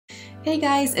Hey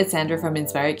guys, it's Sandra from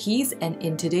Inspired Keys, and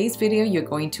in today's video you're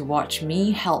going to watch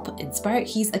me help Inspired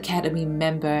Keys Academy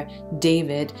member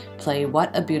David play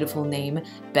What a Beautiful Name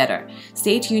better.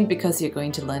 Stay tuned because you're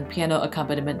going to learn piano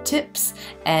accompaniment tips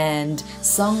and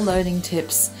song learning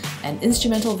tips, an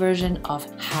instrumental version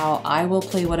of how I will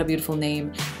play What a Beautiful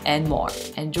Name, and more.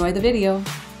 Enjoy the video!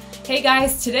 Hey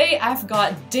guys, today I've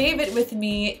got David with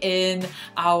me in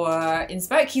our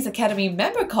Inspired Keys Academy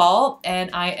member call, and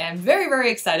I am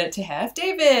very excited to have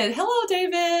David. Hello,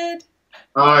 David.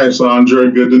 Hi, Sandra.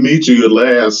 Good to meet you at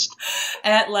last.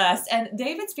 At last. And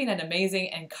David's been an amazing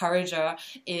encourager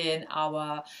in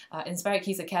our Inspired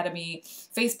Keys Academy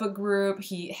Facebook group.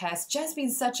 He has just been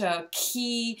such a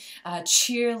key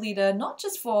cheerleader, not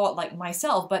just for like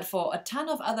myself, but for a ton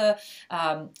of other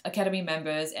Academy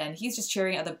members. And he's just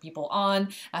cheering other people on.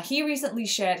 He recently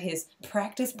shared his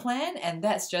practice plan, and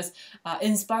that's just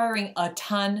inspiring a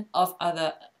ton of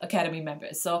other Academy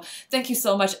members. So thank you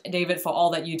so much, David, for all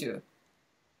that you do.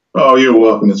 Oh, you're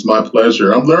welcome. It's my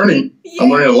pleasure. I'm learning. Yay! I'm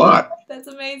learning a lot. That's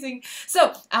amazing.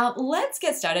 So let's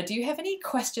get started. Do you have any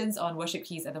questions on worship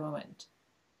keys at the moment?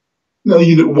 No,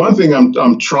 one thing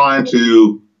I'm trying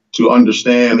to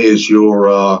understand is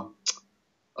your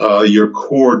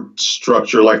chord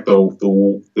structure, like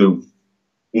the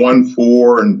 1,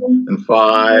 4, and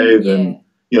 5, Yeah. and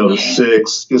the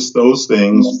 6, just those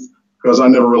things, because I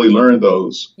never really learned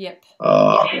those. Yep.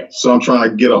 So I'm trying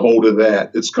to get a hold of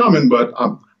that. It's coming, but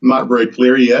I'm not very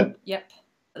clear yet. Yep.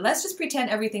 Let's just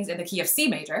pretend everything's in the key of C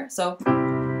major. So,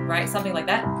 right, something like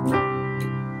that. Okay.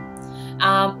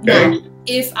 Now,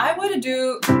 if I were to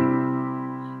do,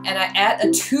 and I add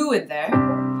a 2 in there,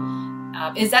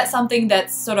 is that something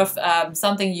that's sort of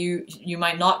something you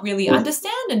might not really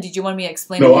understand? And did you want me to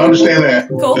explain? No, I understand that.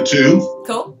 Cool. The 2.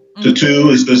 Cool. Mm-hmm. The 2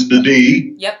 is the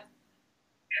D. Yep.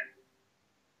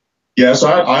 Yes,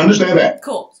 I understand that.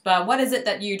 Cool. But what is it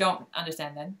that you don't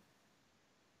understand then?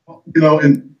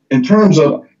 In terms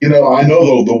of, I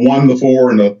know the 1, the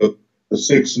 4, and the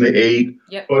 6 and the 8.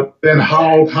 Yep. But then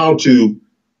how to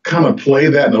kind of play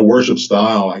that in a worship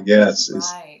style, I guess, is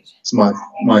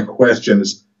my question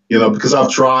is, because I've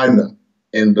tried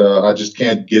and I just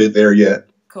can't get it there yet.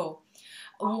 Cool.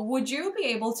 Would you be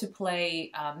able to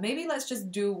play, maybe let's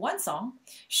just do one song,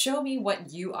 show me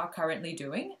what you are currently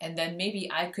doing, and then maybe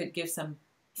I could give some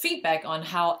feedback on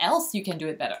how else you can do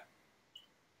it better.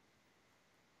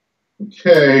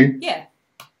 Okay. Yeah.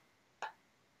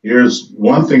 Here's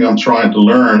one thing I'm trying to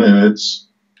learn, and it's,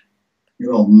 if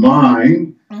you don't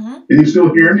mind. Mm-hmm. Can you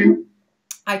still hear me?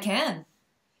 I can.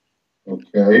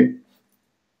 Okay.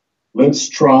 Let's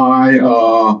try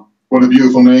What a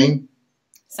Beautiful Name.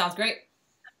 Sounds great.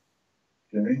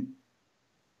 Okay.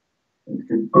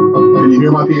 Can you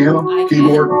hear my piano? I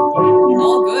Keyboard? can.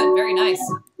 All good. Very nice.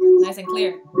 Nice and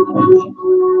clear.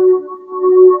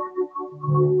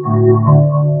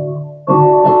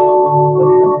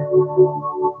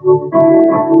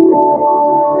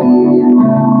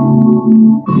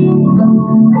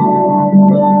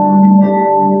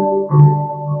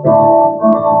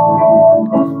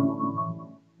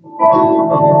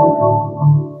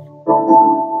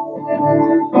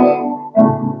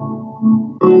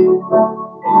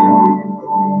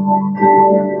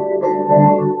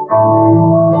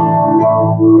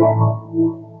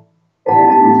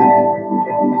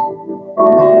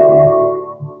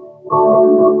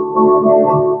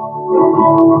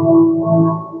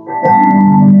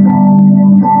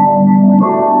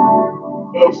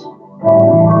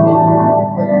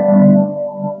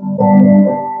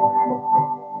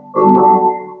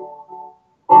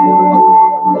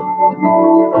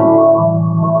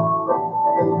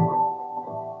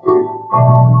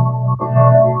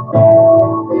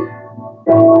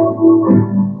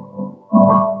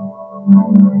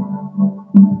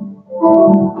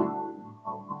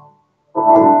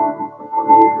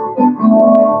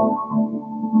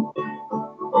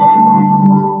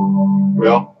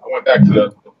 Well, I went back to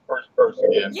the first verse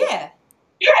again. Yeah.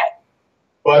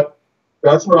 But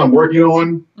that's what I'm working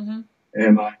on, Mm-hmm.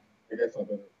 and I guess I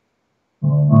better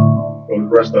go to the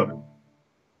rest of it.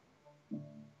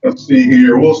 Let's see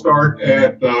here. We'll start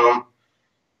at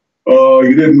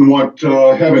You Didn't Want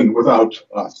Heaven Without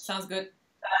Us. Sounds good.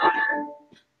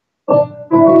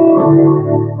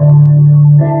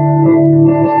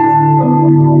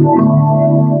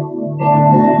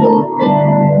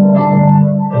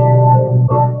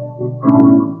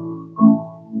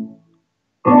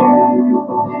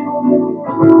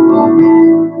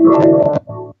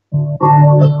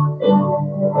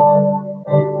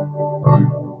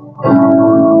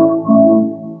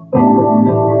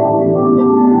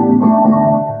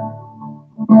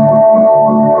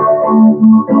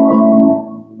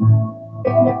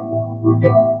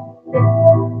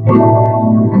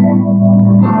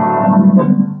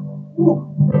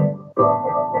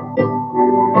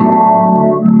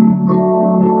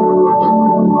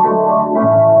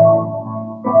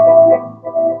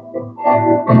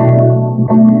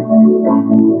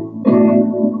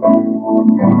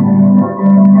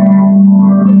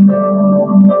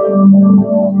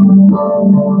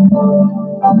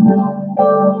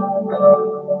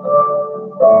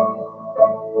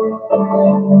 That's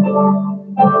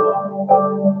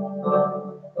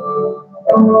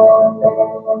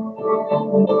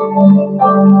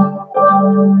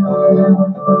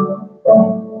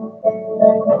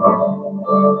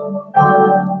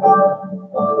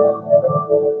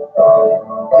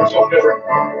something different.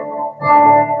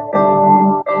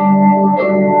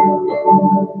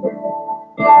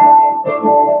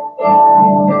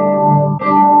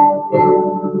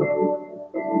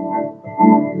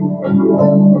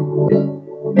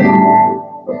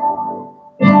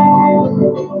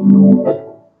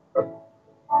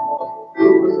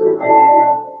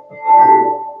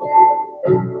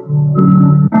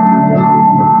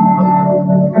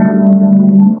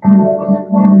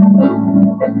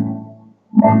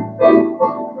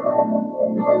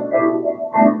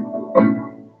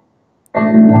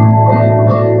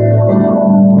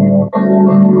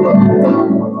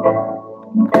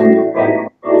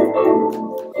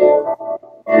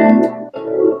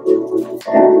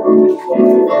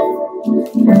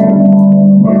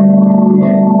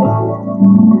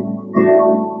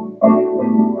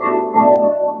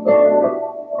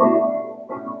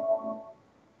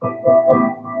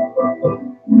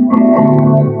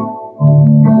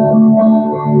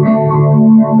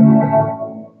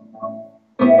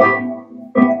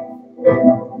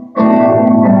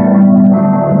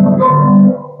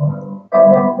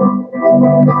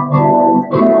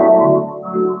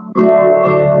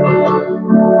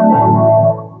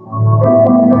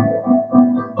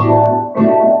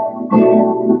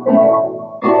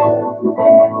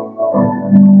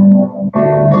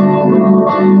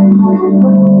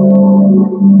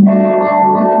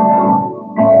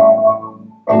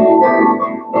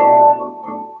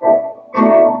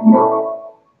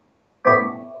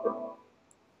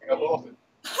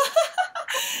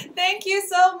 Thank you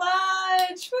so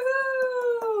much.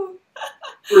 Woohoo!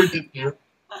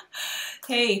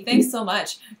 Hey, thanks so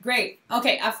much. Great.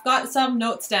 Okay, I've got some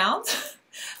notes down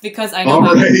because I know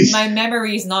my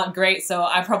memory is not great, so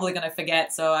I'm probably going to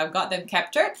forget. So I've got them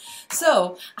captured.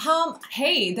 So,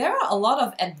 hey, there are a lot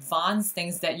of advanced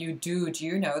things that you do. Do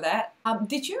you know that?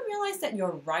 Did you realize that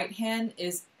your right hand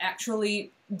is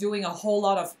actually doing a whole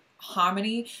lot of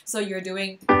harmony? So you're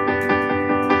doing...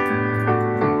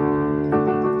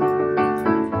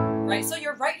 Right, so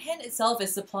your right hand itself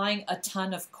is supplying a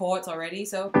ton of chords already,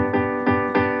 so...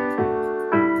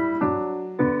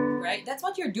 Right, that's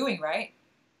what you're doing, right?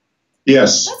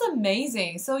 Yes. That's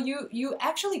amazing. So you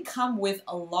actually come with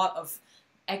a lot of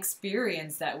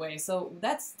experience that way. So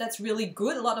that's really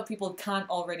good. A lot of people can't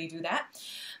already do that.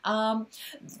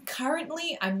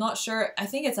 Currently, I'm not sure. I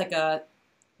think it's like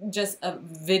just a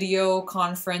video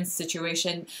conference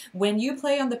situation. When you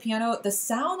play on the piano, the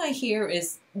sound I hear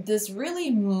is this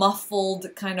really muffled,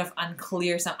 kind of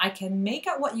unclear sound. I can make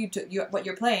out what what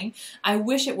you're playing. I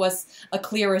wish it was a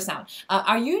clearer sound.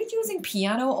 Are you using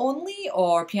piano only,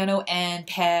 or piano and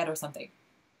pad or something?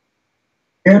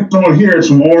 Can't on here. It's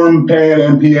warm pad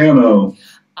and piano.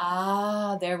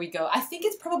 Ah, there we go. I think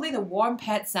it's probably the warm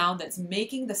pad sound that's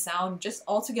making the sound just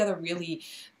altogether really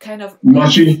kind of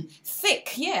mushy,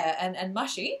 thick, yeah, and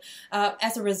mushy.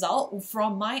 As a result,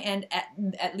 from my end,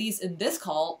 at least in this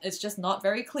call, it's just not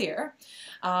very clear.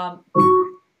 Yeah,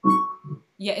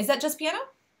 is that just piano?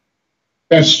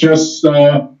 That's just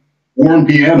warm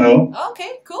piano.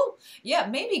 Okay, cool. Yeah,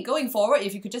 maybe going forward,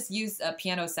 if you could just use a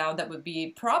piano sound, that would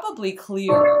be probably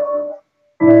clearer.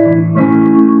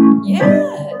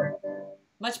 Yeah,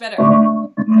 much better.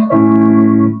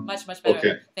 Much better.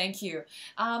 Okay. Thank you.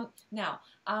 Now,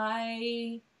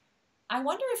 I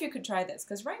wonder if you could try this,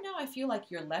 because right now I feel like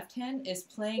your left hand is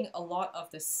playing a lot of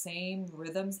the same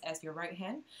rhythms as your right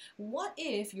hand. What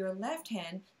if your left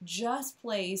hand just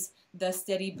plays the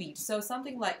steady beat? So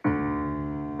something like...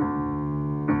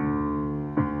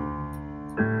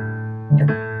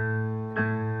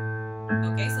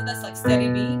 Okay, so that's like steady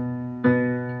beat.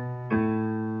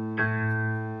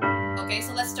 Okay,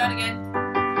 so let's start again.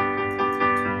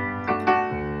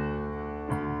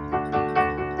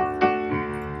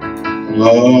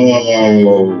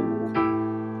 Oh.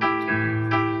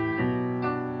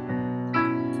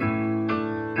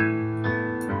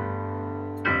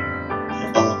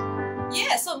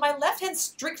 Yeah, so my left hand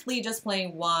strictly just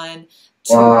playing 1,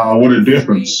 2, wow, what a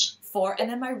difference. 3, 4, and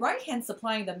then my right hand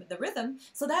supplying the rhythm,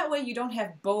 so that way you don't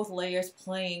have both layers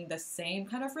playing the same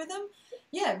kind of rhythm.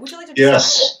 Yeah, would you like to try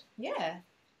that? Yeah.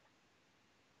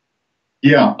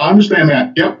 Yeah, I understand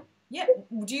that. Yep. Yeah,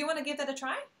 do you want to give that a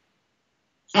try?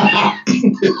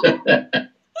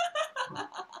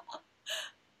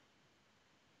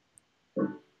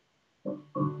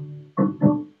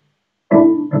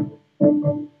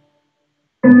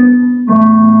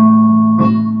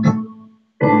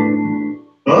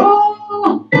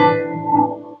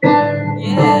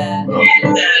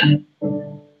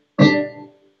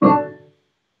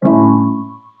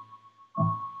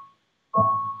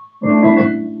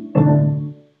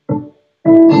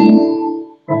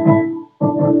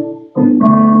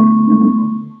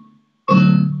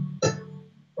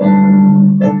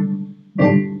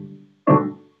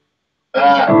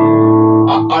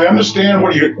 understand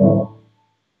what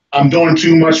I'm doing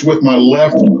too much with my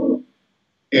left, and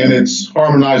it's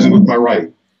harmonizing with my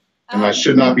right, and I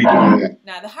should not be doing that.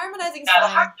 Now, the harmonizing is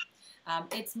fine.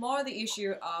 It's more the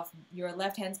issue of your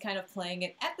left hand's kind of playing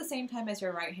it at the same time as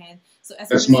your right hand. So as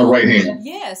that's my right hand.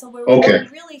 Yeah, so we're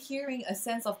really hearing a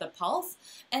sense of the pulse.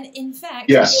 And in fact,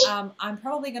 yes. I'm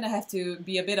probably going to have to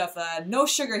be a bit of a no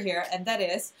sugar here, and that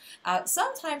is,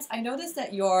 sometimes I notice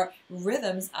that your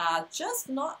rhythms are just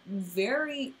not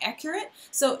very accurate.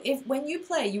 So when you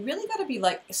play, you really got to be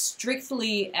like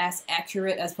strictly as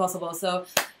accurate as possible. So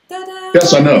da, da,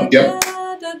 yes, I know. Yep.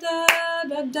 Da, da, da,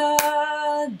 da, da,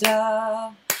 da,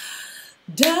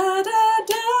 da, da,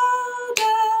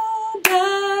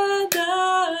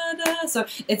 da, da. So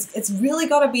it's really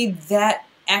got to be that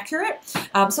accurate.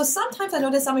 So sometimes I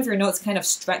notice some of your notes kind of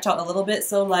stretch out a little bit.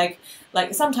 So like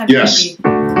sometimes yes.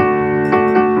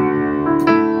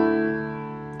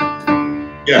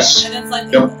 Yes. And then it's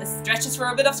like it stretches for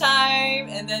a bit of time,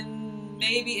 and then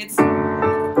maybe it's.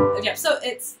 Yeah, so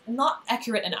it's not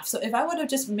accurate enough. So if I were to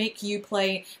just make you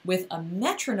play with a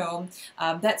metronome,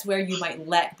 that's where you might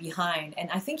lag behind.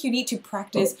 And I think you need to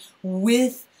practice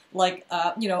with like,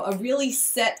 you know, a really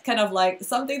set kind of like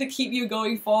something to keep you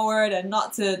going forward and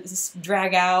not to just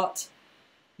drag out.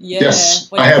 Yeah. Yes,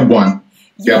 I have one.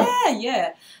 Yeah,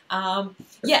 yeah.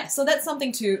 Yeah, so that's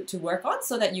something to work on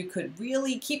so that you could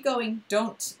really keep going.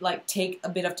 Don't like take a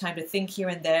bit of time to think here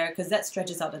and there, because that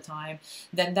stretches out the time.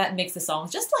 Then that makes the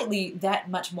songs just slightly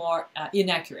that much more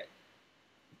inaccurate.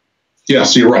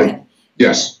 Yes, you're right.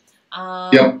 Yes.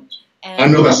 Yep. I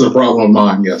know that's a problem of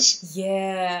mine, yes.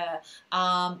 Yeah.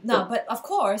 No, but of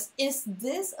course, is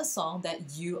this a song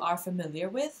that you are familiar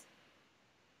with?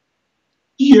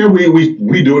 Yeah,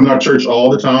 we do it in our church all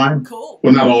the time. Cool.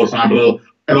 Well, not all the time, but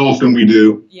and often we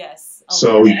do. Yes.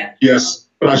 So yes,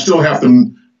 but I still have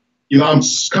to, you know, I'm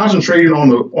concentrating on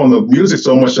the music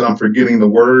so much that I'm forgetting the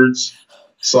words.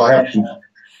 So I have to.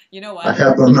 You know what? I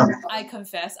have to. I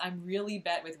confess, I'm really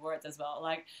bad with words as well.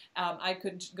 Like, I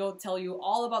could go tell you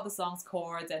all about the song's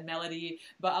chords and melody,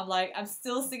 but I'm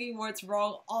still singing words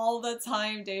wrong all the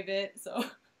time, David. So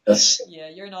yes. Yeah,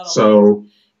 you're not alone. So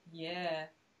yeah.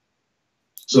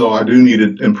 So I do need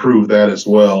to improve that as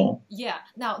well. Yeah.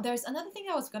 Now, there's another thing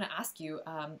I was going to ask you.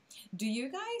 Do you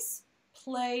guys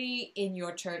play in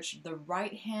your church the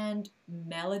right hand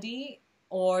melody,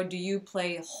 or do you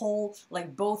play whole,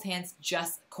 like both hands,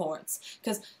 just chords?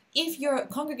 Because if your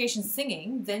congregation's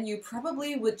singing, then you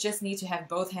probably would just need to have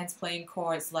both hands playing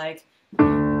chords, like da,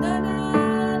 da,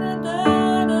 da, da,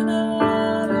 da, da,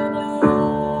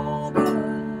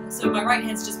 da. So my right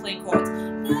hand's just playing chords.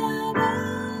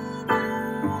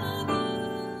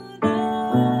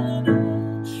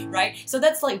 Right? So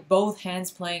that's like both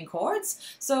hands playing chords.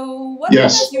 So what do you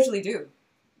guys usually do?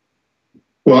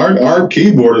 Well, our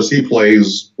keyboardist, he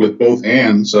plays with both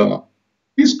hands.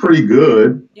 He's pretty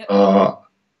good. Yep.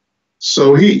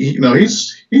 So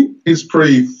he's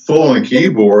pretty full on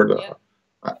keyboard.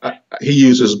 Yep. He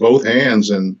uses both hands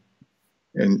and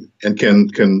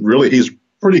can really, he's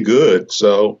pretty good.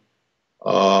 So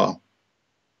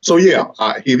yeah,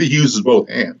 he uses both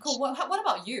hands. Cool. What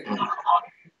about you?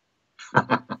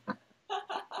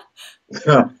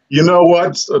 You know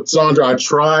what, Sandra? I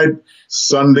tried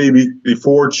Sunday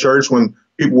before church when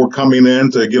people were coming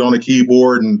in to get on the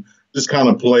keyboard and just kind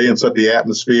of play and set the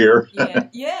atmosphere. Yeah,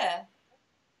 yeah.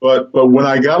 But when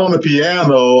I got on the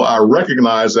piano, I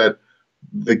recognized that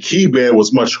the key bed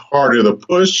was much harder to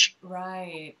push.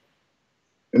 Right.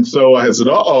 And so I said,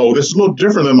 uh-oh, this is a little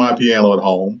different than my piano at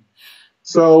home.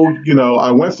 So, you know,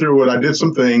 I went through it. I did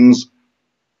some things,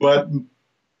 but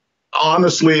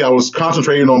honestly, I was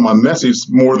concentrating on my message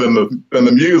more than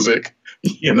the music,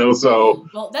 you know. So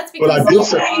well, that's because you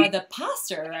are the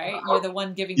pastor, right? You're the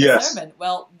one giving the sermon.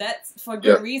 Well, that's for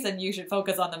good reason. You should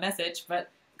focus on the message. But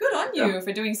good on you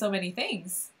for doing so many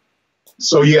things.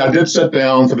 So yeah, I did sit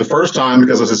down for the first time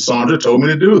because I said Sandra told me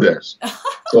to do this.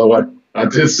 So I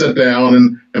did sit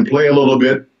down and play a little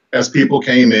bit as people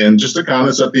came in, just to kind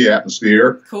of set the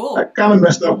atmosphere. Cool. I kind of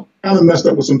messed up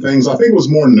with some things. I think it was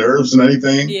more nerves than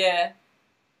anything. Yeah.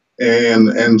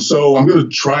 And so I'm going to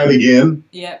try it again.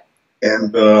 Yeah.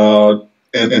 And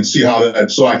see how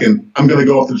that. So I'm going to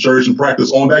go up to church and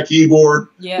practice on that keyboard.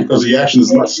 Yeah. Because the action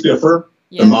is much stiffer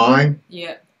than mine.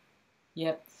 Yep.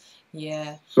 Yep.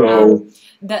 Yeah. So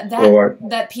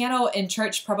that piano in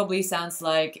church probably sounds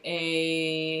like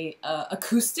a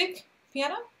acoustic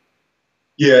piano.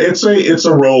 Yeah, it's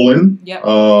a Roland. Yep.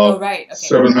 Right. Okay.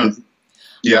 700.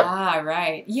 Yeah. Ah,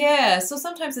 right. Yeah. So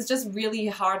sometimes it's just really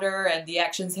harder and the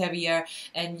action's heavier,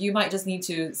 and you might just need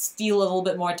to steal a little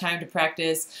bit more time to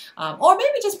practice, or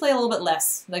maybe just play a little bit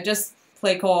less. Like just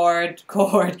play chord,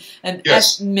 and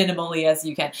Yes. as minimally as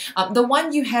you can. The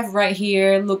one you have right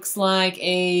here looks like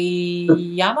a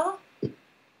Yamaha.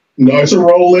 No, it's a Is it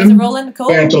Roland Roland? Cool.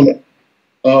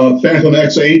 Phantom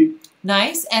X8.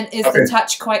 Nice. And is the Okay.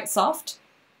 touch quite soft?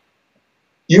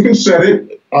 You can set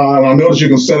it. I noticed you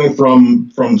can set it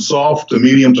from soft to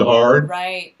medium to hard.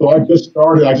 Right. So I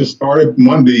just started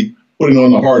Monday putting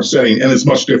on the hard setting, and it's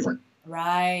much different.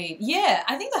 Right. Yeah.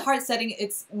 I think the hard setting,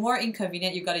 it's more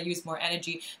inconvenient. You got to use more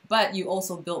energy, but you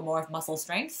also build more muscle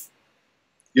strength.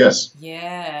 Yes.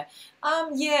 Yeah.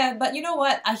 Yeah, but you know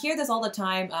what? I hear this all the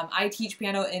time. I teach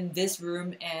piano in this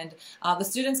room, and the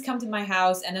students come to my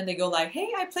house, and then they go like, "Hey,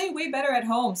 I play way better at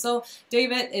home." So,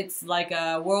 David, it's like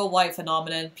a worldwide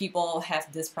phenomenon. People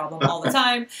have this problem all the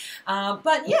time.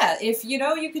 But yeah, if you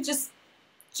know, you could just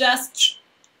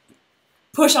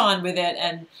push on with it,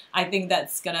 and I think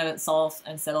that's gonna solve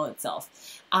and settle itself.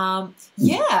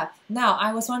 Yeah. Now,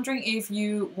 I was wondering if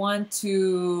you want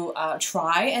to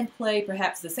try and play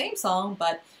perhaps the same song,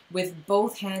 but with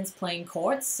both hands playing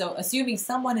chords. So, assuming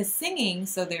someone is singing,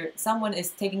 so someone is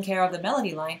taking care of the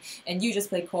melody line, and you just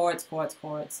play chords, chords,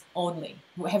 chords only.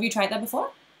 Have you tried that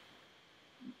before?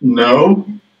 No.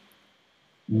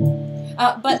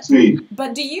 But Let's see.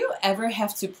 but do you ever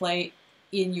have to play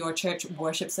in your church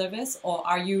worship service, or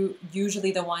are you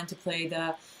usually the one to play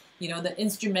the, you know, the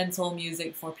instrumental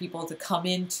music for people to come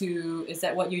into? Is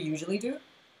that what you usually do?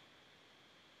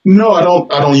 No, I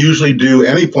don't. I don't usually do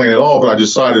any playing at all. But I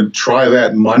decided to try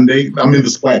that Monday.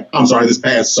 This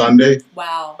past Sunday.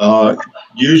 Wow.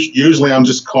 Usually, I'm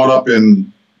just caught up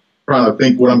in trying to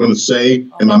think what I'm going to say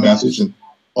in my message and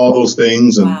all those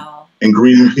things, Wow. and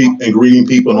greeting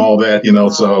people and all that. You know,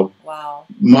 so Wow.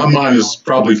 my mind is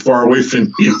probably far away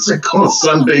from music on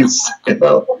Sundays. You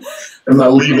know, and I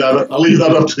leave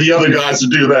that up to the other guys to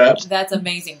do that. That's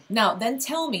amazing. Now, then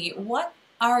tell me, what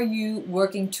are you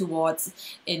working towards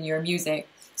in your music?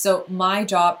 So my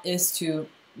job is to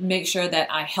make sure that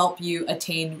I help you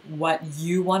attain what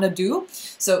you want to do.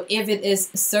 So if it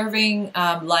is serving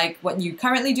like what you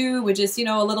currently do, which is, you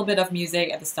know, a little bit of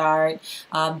music at the start,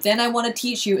 then I want to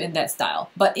teach you in that style.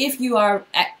 But if you are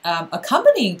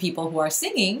accompanying people who are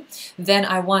singing, then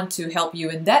I want to help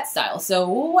you in that style. So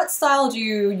what style do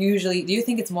you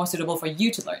think it's more suitable for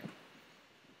you to learn?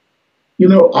 You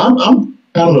know, I'm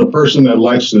kind of a person that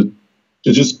likes to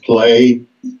just play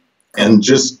and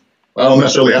just, I don't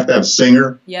necessarily have to have a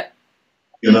singer, Yep.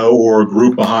 you know, or a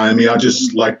group behind me. I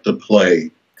just like to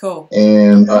play. Cool.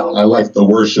 And I like the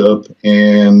worship,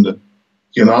 and,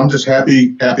 you know, I'm just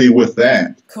happy with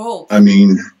that. Cool. I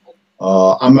mean,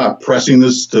 I'm not pressing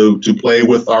this to play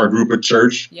with our group at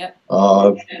church. Yep.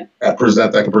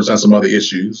 That can present some other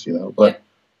issues, you know, but,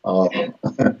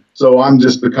 so I'm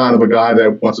just the kind of a guy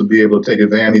that wants to be able to take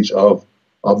advantage of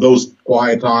those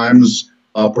quiet times.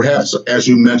 Perhaps, as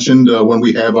you mentioned, when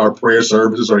we have our prayer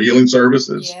services or healing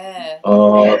services,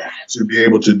 to be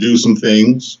able to do some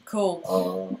things.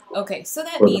 Cool. Okay, so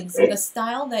that means the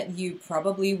style that you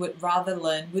probably would rather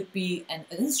learn would be an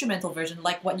instrumental version,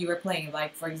 like what you were playing.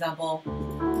 Like, for example,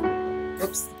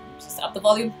 oops, just up the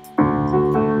volume.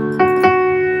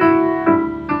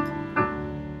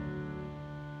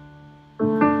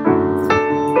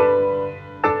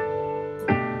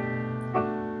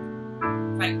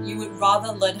 Right, you would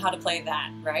rather learn how to play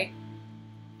that, right?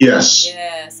 Yes.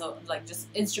 Yeah, so like just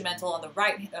instrumental on the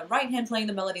right hand playing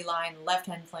the melody line, left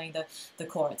hand playing the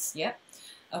chords. Yep.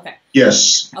 Okay.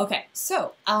 Yes. Okay.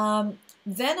 So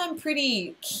then I'm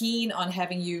pretty keen on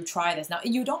having you try this. Now,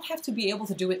 you don't have to be able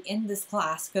to do it in this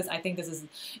class, because I think this is,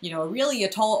 you know, really a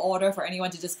tall order for anyone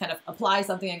to just kind of apply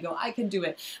something and go, I can do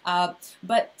it.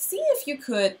 But see if you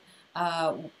could,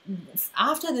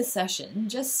 after this session,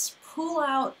 just pull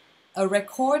out a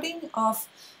recording of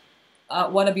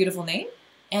What a Beautiful Name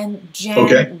and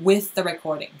jam with the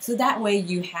recording. So that way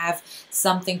you have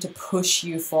something to push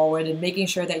you forward and making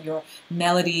sure that your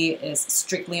melody is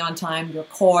strictly on time, your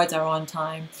chords are on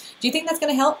time. Do you think that's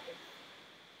going to help?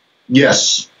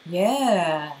 Yes.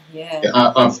 Yeah.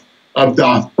 I've tried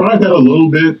that a little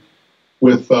bit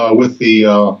with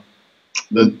the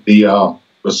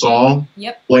song.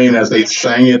 Yep. Playing as they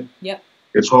sang it. Yep.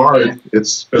 It's hard.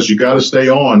 It's because you got to stay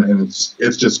on, and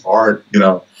it's just hard, you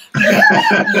know.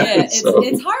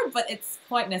 It's hard, but it's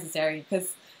quite necessary,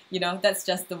 because, you know, that's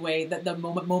just the way that the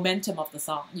momentum of the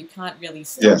song. You can't really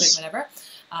stop it whenever.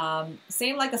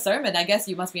 Same like a sermon. I guess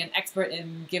you must be an expert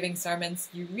in giving sermons.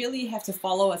 You really have to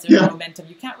follow a certain momentum.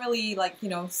 You can't really, like, you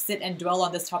know, sit and dwell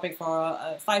on this topic for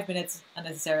 5 minutes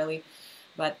unnecessarily.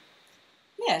 But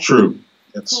yeah, true.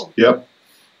 Cool. Yep.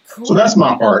 Cool. So that's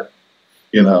my heart.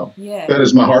 You know, that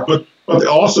is my heart. But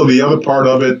also the other part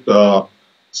of it,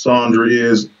 Sandra,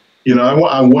 is, I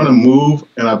want to move,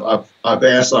 and I've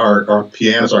asked our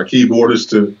pianists, our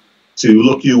keyboardists to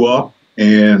look you up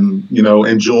and,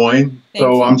 and join. Thank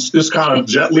So you. I'm just kind of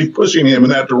gently pushing him in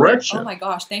that direction. Oh my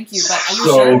gosh, thank you. But are you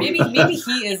So- sure? Maybe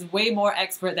he is way more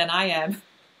expert than I am.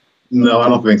 No, I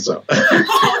don't think so.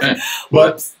 but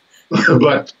Whoops.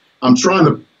 but I'm trying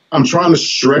to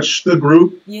stretch the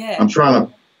group. Yeah. I'm trying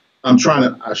to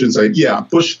I shouldn't say,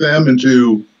 push them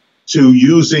into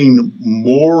using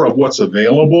more of what's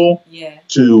available Yeah.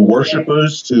 to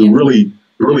worshipers to Yeah.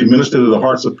 really minister to the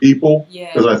hearts of people,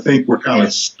 Yeah. because I think we're kind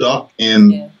of stuck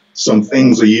in Yeah. some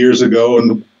things of years ago,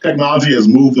 and the technology has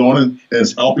moved on and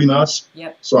it's helping us.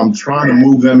 Yep. So I'm trying to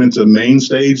move them into main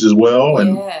stage as well,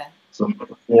 and Yeah. some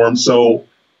other forms. So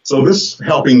this is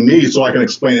helping me so I can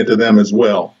explain it to them as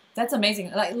well. That's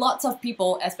amazing. Like lots of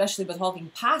people, especially with helping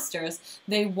pastors,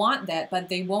 they want that, but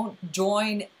they won't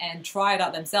join and try it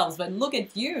out themselves. But look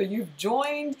at you. You've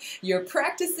joined, you're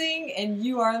practicing, and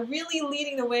you are really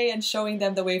leading the way and showing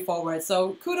them the way forward.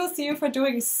 So kudos to you for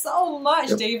doing so much,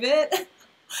 Yep. David.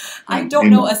 I don't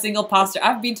know a single pastor.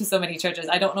 I've been to so many churches.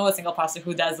 I don't know a single pastor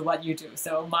who does what you do.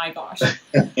 So my gosh,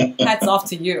 hats off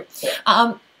to you.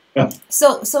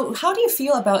 So how do you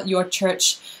feel about your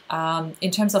church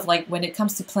in terms of like when it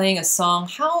comes to playing a song?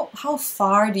 How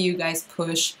far do you guys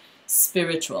push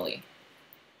spiritually?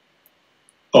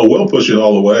 Oh, we'll push it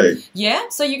all the way. Yeah,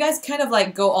 so you guys kind of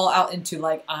like go all out into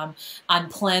like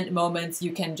unplanned moments.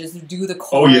 You can just do the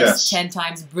chorus yes. 10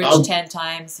 times, bridge 10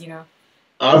 times,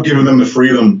 I've given them the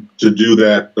freedom to do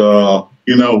that. A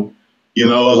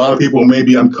lot of people may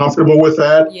be uncomfortable with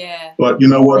that. Yeah. But you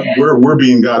know what? Yeah. We're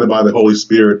being guided by the Holy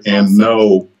Spirit, and awesome.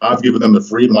 No, I've given them the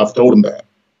freedom. I've told them that.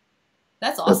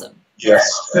 That's awesome. Yes.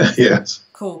 Yes.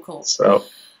 Cool. So.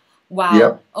 Wow.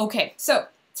 Yep. Okay. So,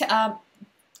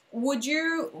 would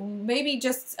you maybe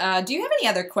just do you have any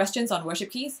other questions on worship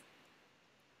keys?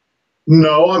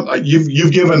 No,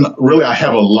 you've given really. I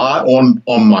have a lot on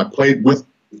my plate with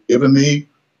giving me.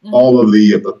 Mm-hmm. All of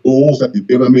the tools that you've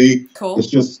given me. Cool.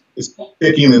 It's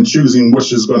picking and choosing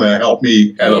which is going to help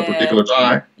me at a particular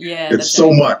time. Yeah. It's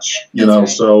so much, Right.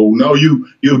 So no,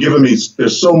 you've given me.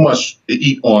 There's so much to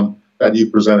eat on that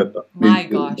you presented. My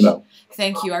gosh.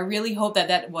 Thank you. I really hope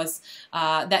that was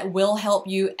that will help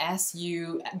you as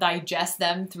you digest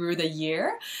them through the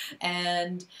year.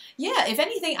 And yeah, if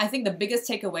anything, I think the biggest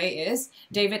takeaway is,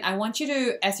 David, I want you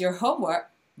to, as your homework,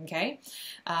 okay,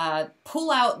 pull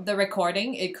out the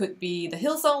recording. It could be the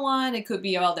Hillsong one. It could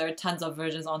be, there are tons of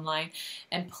versions online,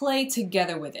 and play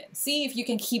together with it. See if you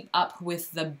can keep up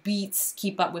with the beats,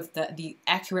 keep up with the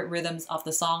accurate rhythms of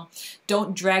the song.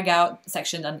 Don't drag out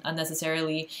sections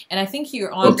unnecessarily. And I think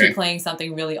you're on to playing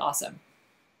something really awesome.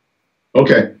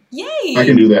 Okay. Yay! I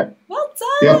can do that. Well done!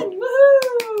 Yeah.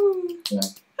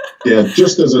 Woohoo! Yeah.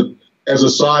 Just as a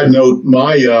side note,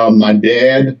 my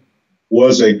dad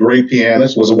was a great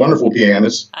pianist, was a wonderful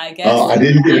pianist. I guess. I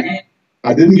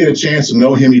didn't get a chance to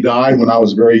know him. He died when I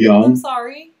was very young. I'm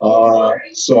sorry.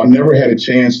 So I never had a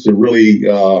chance to really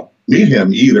meet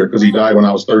him either, because he died when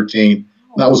I was 13.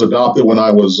 And I was adopted when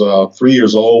I was 3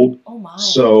 years old. Oh my.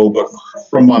 So, but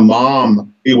from my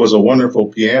mom, he was a wonderful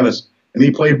pianist, and he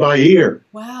played by ear.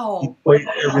 Wow. He played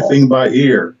everything by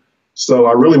ear. So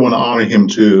I really want to honor him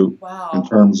too. Wow. In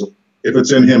terms of, if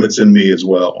it's in him, it's in me as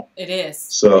well. It is.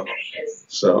 So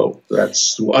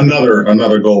that's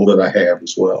another goal that I have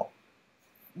as well.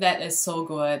 That is so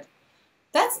good.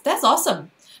 That's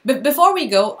awesome. But before we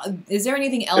go, is there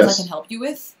anything else I can help you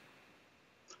with?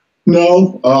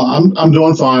 No, I'm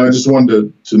doing fine. I just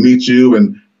wanted to meet you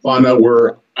and find out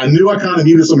where I knew I kind of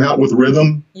needed some help with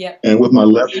rhythm. Yep. And with my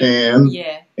left hand.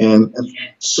 Yeah. And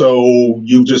so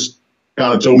you just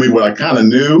kind of told me what I kind of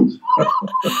knew.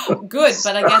 Good,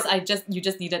 but I guess you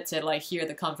just needed to like hear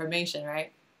the confirmation,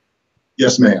 right?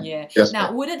 Yes, ma'am. Yeah. Yes, now,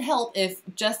 ma'am. would it help if,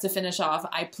 just to finish off,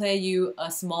 I play you a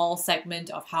small segment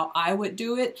of how I would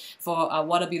do it for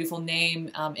What a Beautiful Name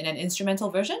in an instrumental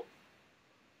version?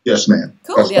 Yes, ma'am.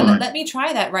 Cool. That's yeah, fine. let me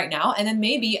try that right now, and then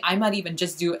maybe I might even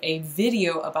just do a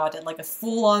video about it, like a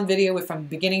full-on video from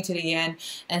beginning to the end,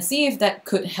 and see if that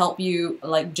could help you,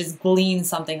 like, just glean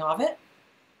something of it.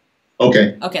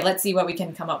 Okay. Okay, let's see what we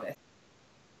can come up with.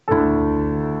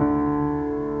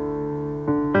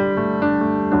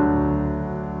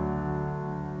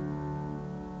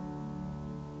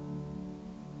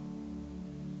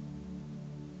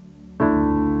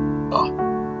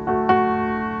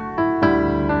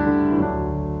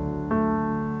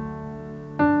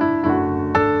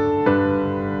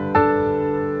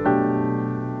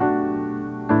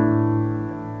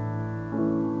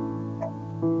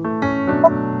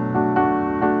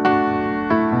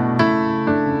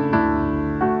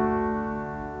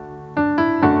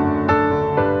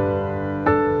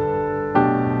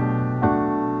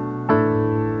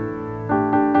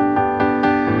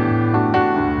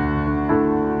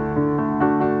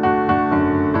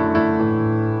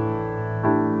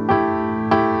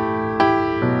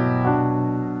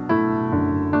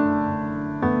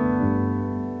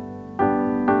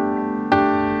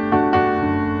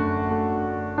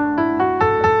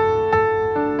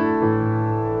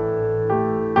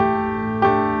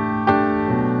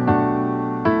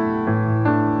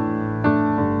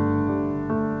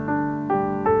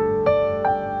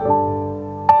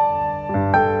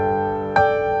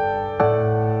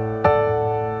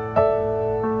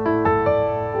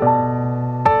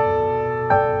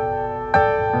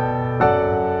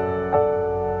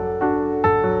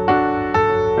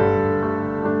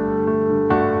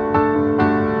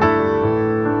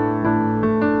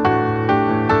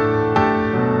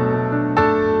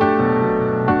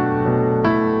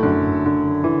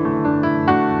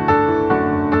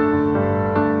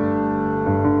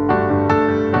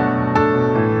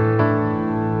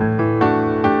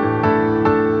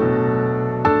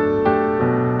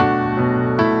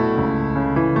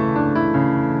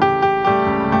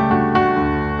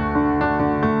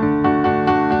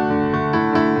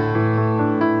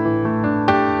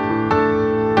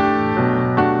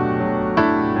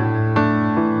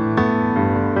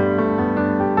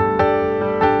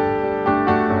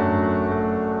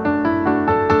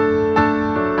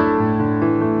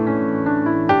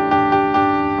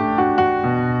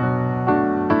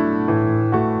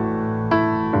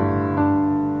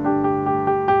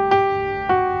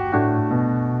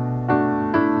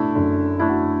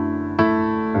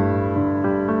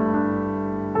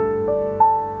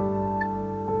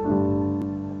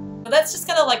 let's just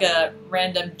kind of like a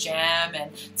random jam,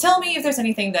 and tell me if there's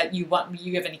anything that you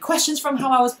have any questions from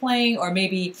how I was playing, or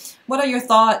maybe what are your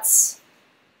thoughts?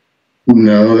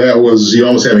 No, you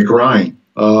almost had me crying.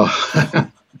 Oh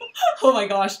my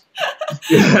gosh.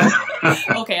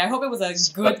 Okay, I hope it was a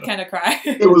good kind of cry.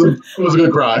 It was a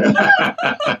good cry.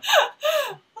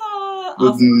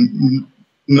 Awesome.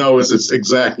 No, it's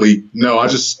exactly, no,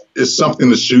 it's something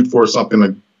to shoot for, something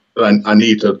that I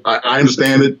need to, I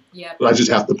understand it, Yeah. but I just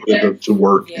have to put it to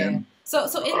work. Yeah. And, so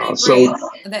in my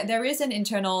brain, there is an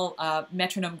internal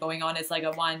metronome going on. It's like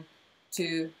a 1,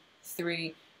 2,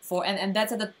 3, 4, and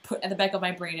that's at the back of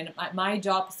my brain. And my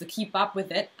job is to keep up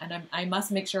with it, and I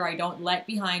must make sure I don't lag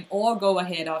behind or go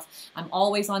ahead of. I'm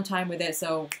always on time with it.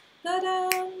 So. Da, da,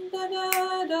 da, da,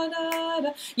 da, da,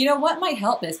 da. You know what might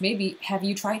help is maybe have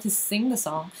you tried to sing the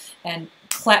song and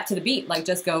clap to the beat, like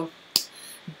just go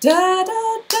da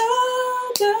da da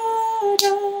da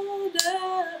da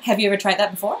da. Have you ever tried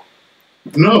that before?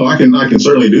 No, I can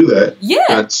certainly do that. Yeah,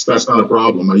 that's not a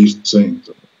problem. I used to sing.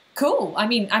 So. Cool. I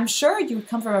mean, I'm sure you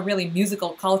come from a really musical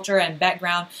culture and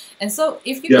background, and so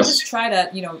if you could just try to,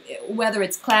 you know, whether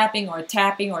it's clapping or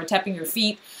tapping your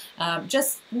feet.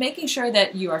 Just making sure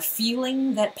that you are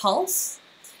feeling that pulse,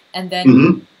 and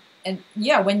then, and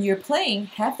yeah, when you're playing,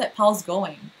 have that pulse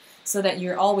going, so that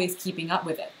you're always keeping up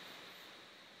with it.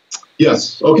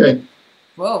 Yes. Okay.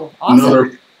 Whoa. Awesome.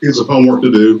 Another piece of homework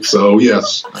to do. So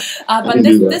yes. But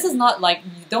this is not like,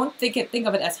 don't think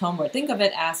of it as homework. Think of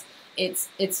it as it's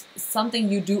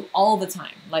something you do all the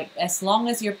time. Like as long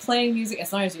as you're playing music,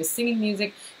 as long as you're singing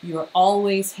music, you are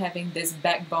always having this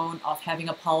backbone of having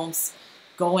a pulse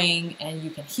going, and you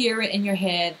can hear it in your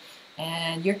head,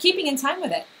 and you're keeping in time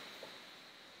with it.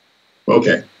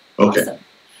 Okay. Awesome.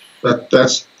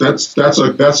 That's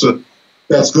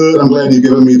good. I'm glad you've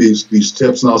given me these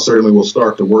tips, and I'll certainly will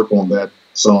start to work on that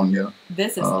song. Yeah.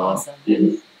 This is awesome.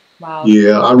 Wow.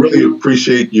 Yeah, I really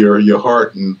appreciate your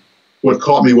heart, and what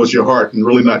caught me was your heart, and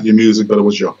really not your music, but it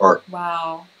was your heart.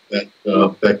 Wow.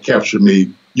 That captured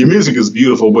me. Your music is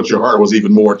beautiful, but your heart was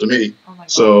even more to me. Oh my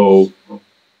gosh. So.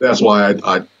 That's why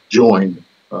I joined,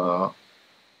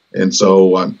 and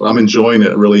so I'm enjoying it.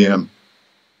 I really am.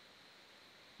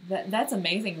 That's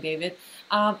amazing, David.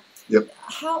 Yep.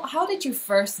 How did you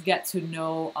first get to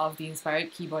know of the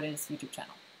Inspired Keyboardist YouTube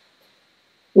channel?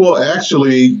 Well,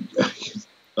 actually,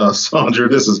 Sandra,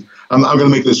 I'm going to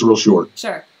make this real short.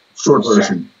 Sure. Short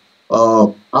version.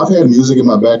 I've had music in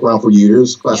my background for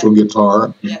years: classical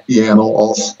guitar, piano,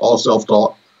 all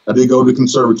self-taught. I did go to the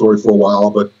conservatory for a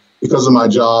while, but because of my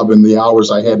job and the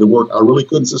hours I had to work, I really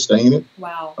couldn't sustain it.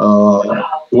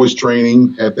 Wow. Voice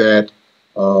training, had that.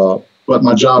 But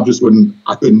my job just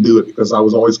I couldn't do it because I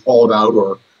was always called out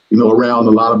or, around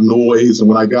a lot of noise. And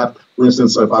when I got, for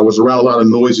instance, if I was around a lot of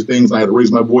noisy things, I had to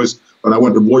raise my voice. When I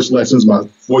went to voice lessons, my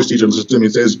voice teacher listens to me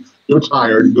and says, "You're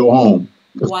tired, you go home."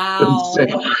 Wow.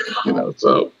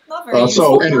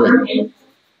 So anyway,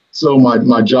 so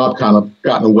my job kind of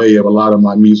got in the way of a lot of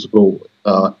my musical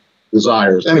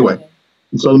desires. Anyway,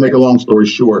 and so to make a long story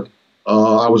short,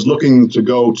 I was looking to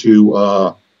go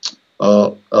to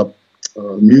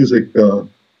music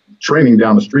training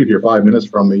down the street here, 5 minutes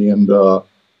from me, and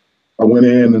I went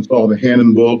in and saw the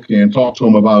Hannon book and talked to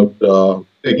him about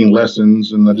taking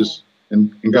lessons, and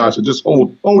and God said, "Just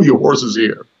hold your horses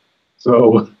here."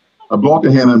 So I bought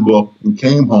the Hannon book and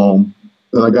came home.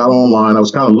 Then I got online. I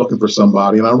was kind of looking for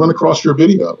somebody, and I run across your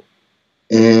video.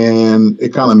 And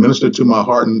it kind of ministered to my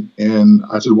heart. And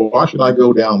I said, well, why should I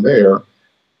go down there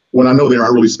when I know they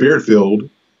aren't really spirit-filled,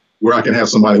 where I can have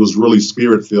somebody who's really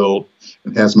spirit-filled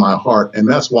and has my heart? And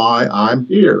that's why I'm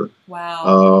here.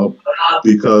 Wow.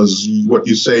 Because what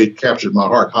you say captured my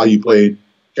heart. How you played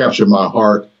captured my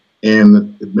heart.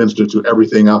 And it ministered to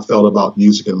everything I felt about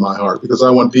music in my heart. Because I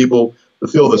want people to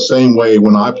feel the same way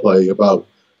when I play about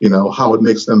how it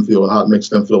makes them feel and how it makes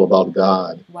them feel about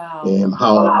God. Wow. And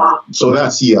so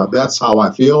that's how I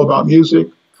feel about music.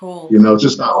 Cool.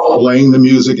 Just not playing the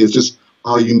music. It's just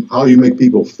how you make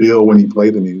people feel when you play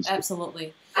the music.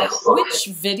 Absolutely. Which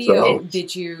video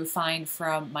did you find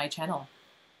from my channel?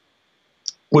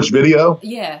 Which video?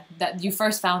 Yeah, that you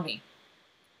first found me.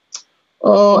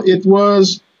 It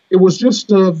was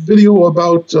just a video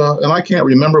about, and I can't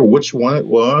remember which one it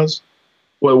was.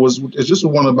 Well, it's just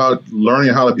one about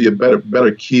learning how to be a better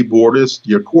keyboardist.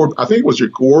 I think it was your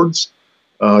chords,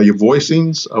 your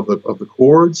voicings of the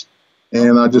chords,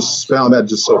 and I just found that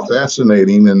just so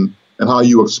fascinating, and how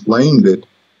you explained it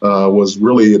was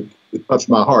really it touched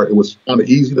my heart. It was kind of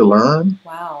easy to learn.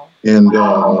 Wow. And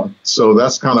so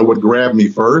that's kind of what grabbed me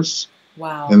first.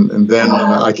 Wow. And then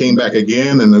I came back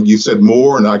again, and you said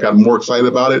more, and I got more excited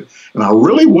about it. And I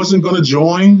really wasn't going to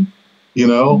join, You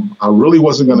know, I really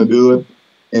wasn't going to do it.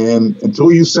 And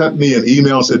until you sent me an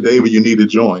email and said, David, you need to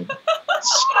join. But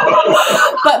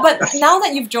now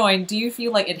that you've joined, do you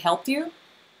feel like it helped you?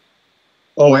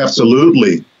 Oh,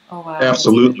 absolutely. Oh, wow.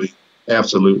 Absolutely.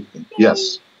 Absolutely.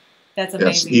 Yes. That's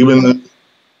amazing. Yes.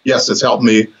 Yes, it's helped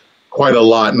me quite a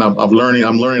lot. And I'm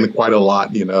learning quite a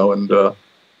lot, you know, and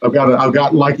I've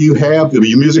got like you have the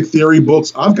music theory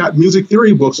books. I've got music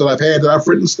theory books that I've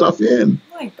written stuff in.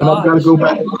 Oh my gosh. And I've got to go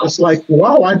back. It's like,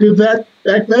 wow, I did that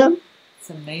back then. It's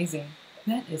amazing.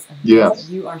 That is amazing. Yes.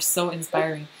 You are so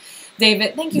inspiring.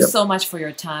 David, thank you so much for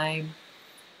your time.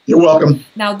 You're welcome.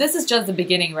 Now, this is just the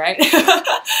beginning, right?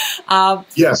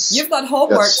 Yes. You've got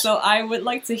homework, so I would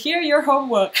like to hear your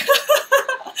homework.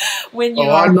 When you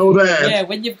I know that. Yeah,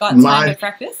 when you've got time to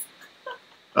practice.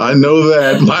 I know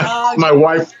that.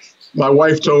 My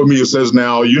wife told me, says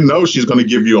now, you know she's going to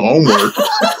give you homework.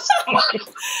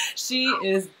 She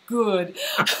is good.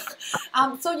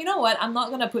 So you know what? I'm not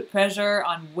going to put pressure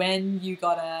on when you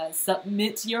got to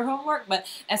submit your homework, but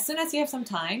as soon as you have some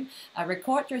time,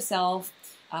 record yourself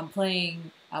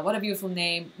playing What a Beautiful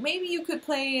Name. Maybe you could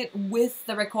play it with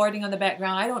the recording on the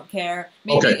background. I don't care.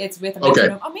 Maybe it's with a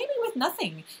metronome, or maybe with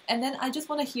nothing. And then I just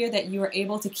want to hear that you are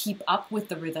able to keep up with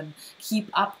the rhythm, keep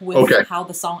up with how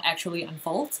the song actually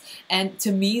unfolds. And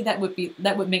to me, that would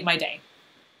make my day.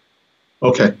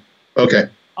 Okay.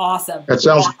 Awesome.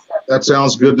 That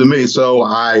sounds good to me. So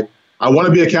I want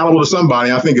to be accountable to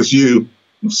somebody. I think it's you.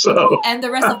 So and the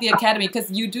rest of the academy,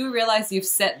 because you do realize you've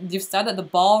started the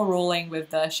ball rolling with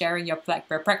the sharing your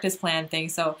practice plan thing.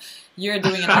 So you're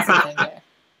doing an awesome thing there.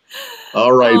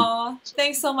 All right.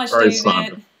 Thanks so much, David.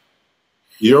 Sandra.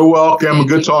 You're welcome.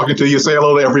 Good talking to you. Say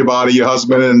hello to everybody, your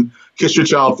husband, and kiss your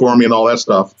child for me and all that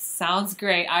stuff. Sounds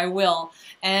great. I will.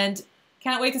 And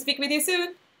can't wait to speak with you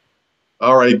soon.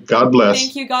 All right. God bless.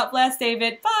 Thank you. God bless,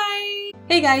 David. Bye.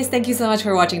 Hey guys, thank you so much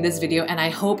for watching this video, and I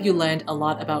hope you learned a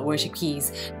lot about worship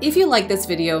keys. If you like this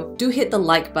video, do hit the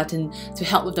like button to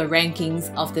help with the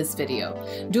rankings of this video.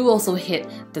 Do also hit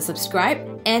the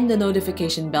subscribe and the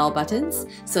notification bell buttons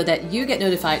so that you get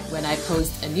notified when I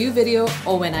post a new video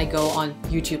or when I go on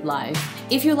YouTube Live.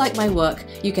 If you like my work,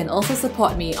 you can also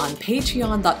support me on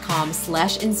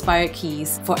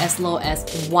patreon.com/inspiredkeys for as low as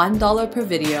 $1 per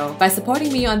video. By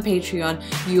supporting me on Patreon,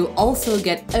 you also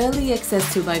get early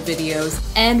access to my videos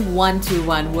and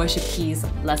one-to-one worship keys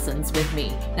lessons with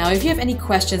me. Now, if you have any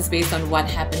questions based on what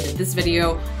happened in this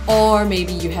video, or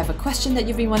maybe you have a question that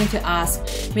you've been wanting to ask,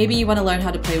 maybe you want to learn how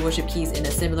to play worship keys in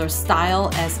a similar style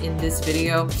as in this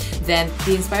video, then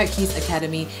the Inspired Keys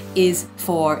Academy is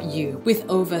for you. With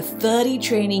over 30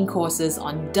 training courses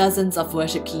on dozens of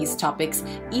worship keys topics,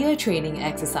 ear training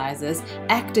exercises,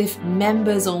 active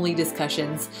members-only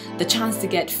discussions, the chance to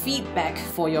get feedback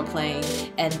for your playing,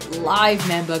 and live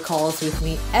member calls with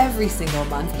me every single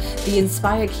month, the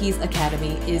Inspired Keys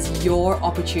Academy is your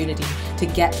opportunity to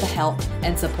get the help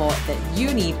and support that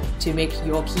you need to make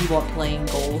your keyboard playing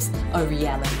goals a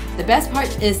reality. The best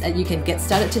part is that you can get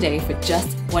started today for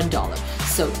just $1.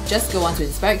 So just go on to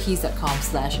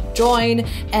inspiredkeys.com/join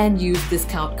and use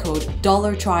discount code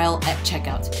 $trial at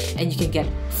checkout, and you can get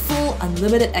full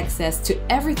unlimited access to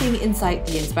everything inside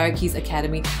the Inspired Keys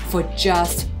Academy for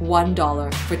just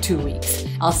 $1 for 2 weeks.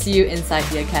 I'll see you inside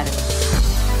the Academy.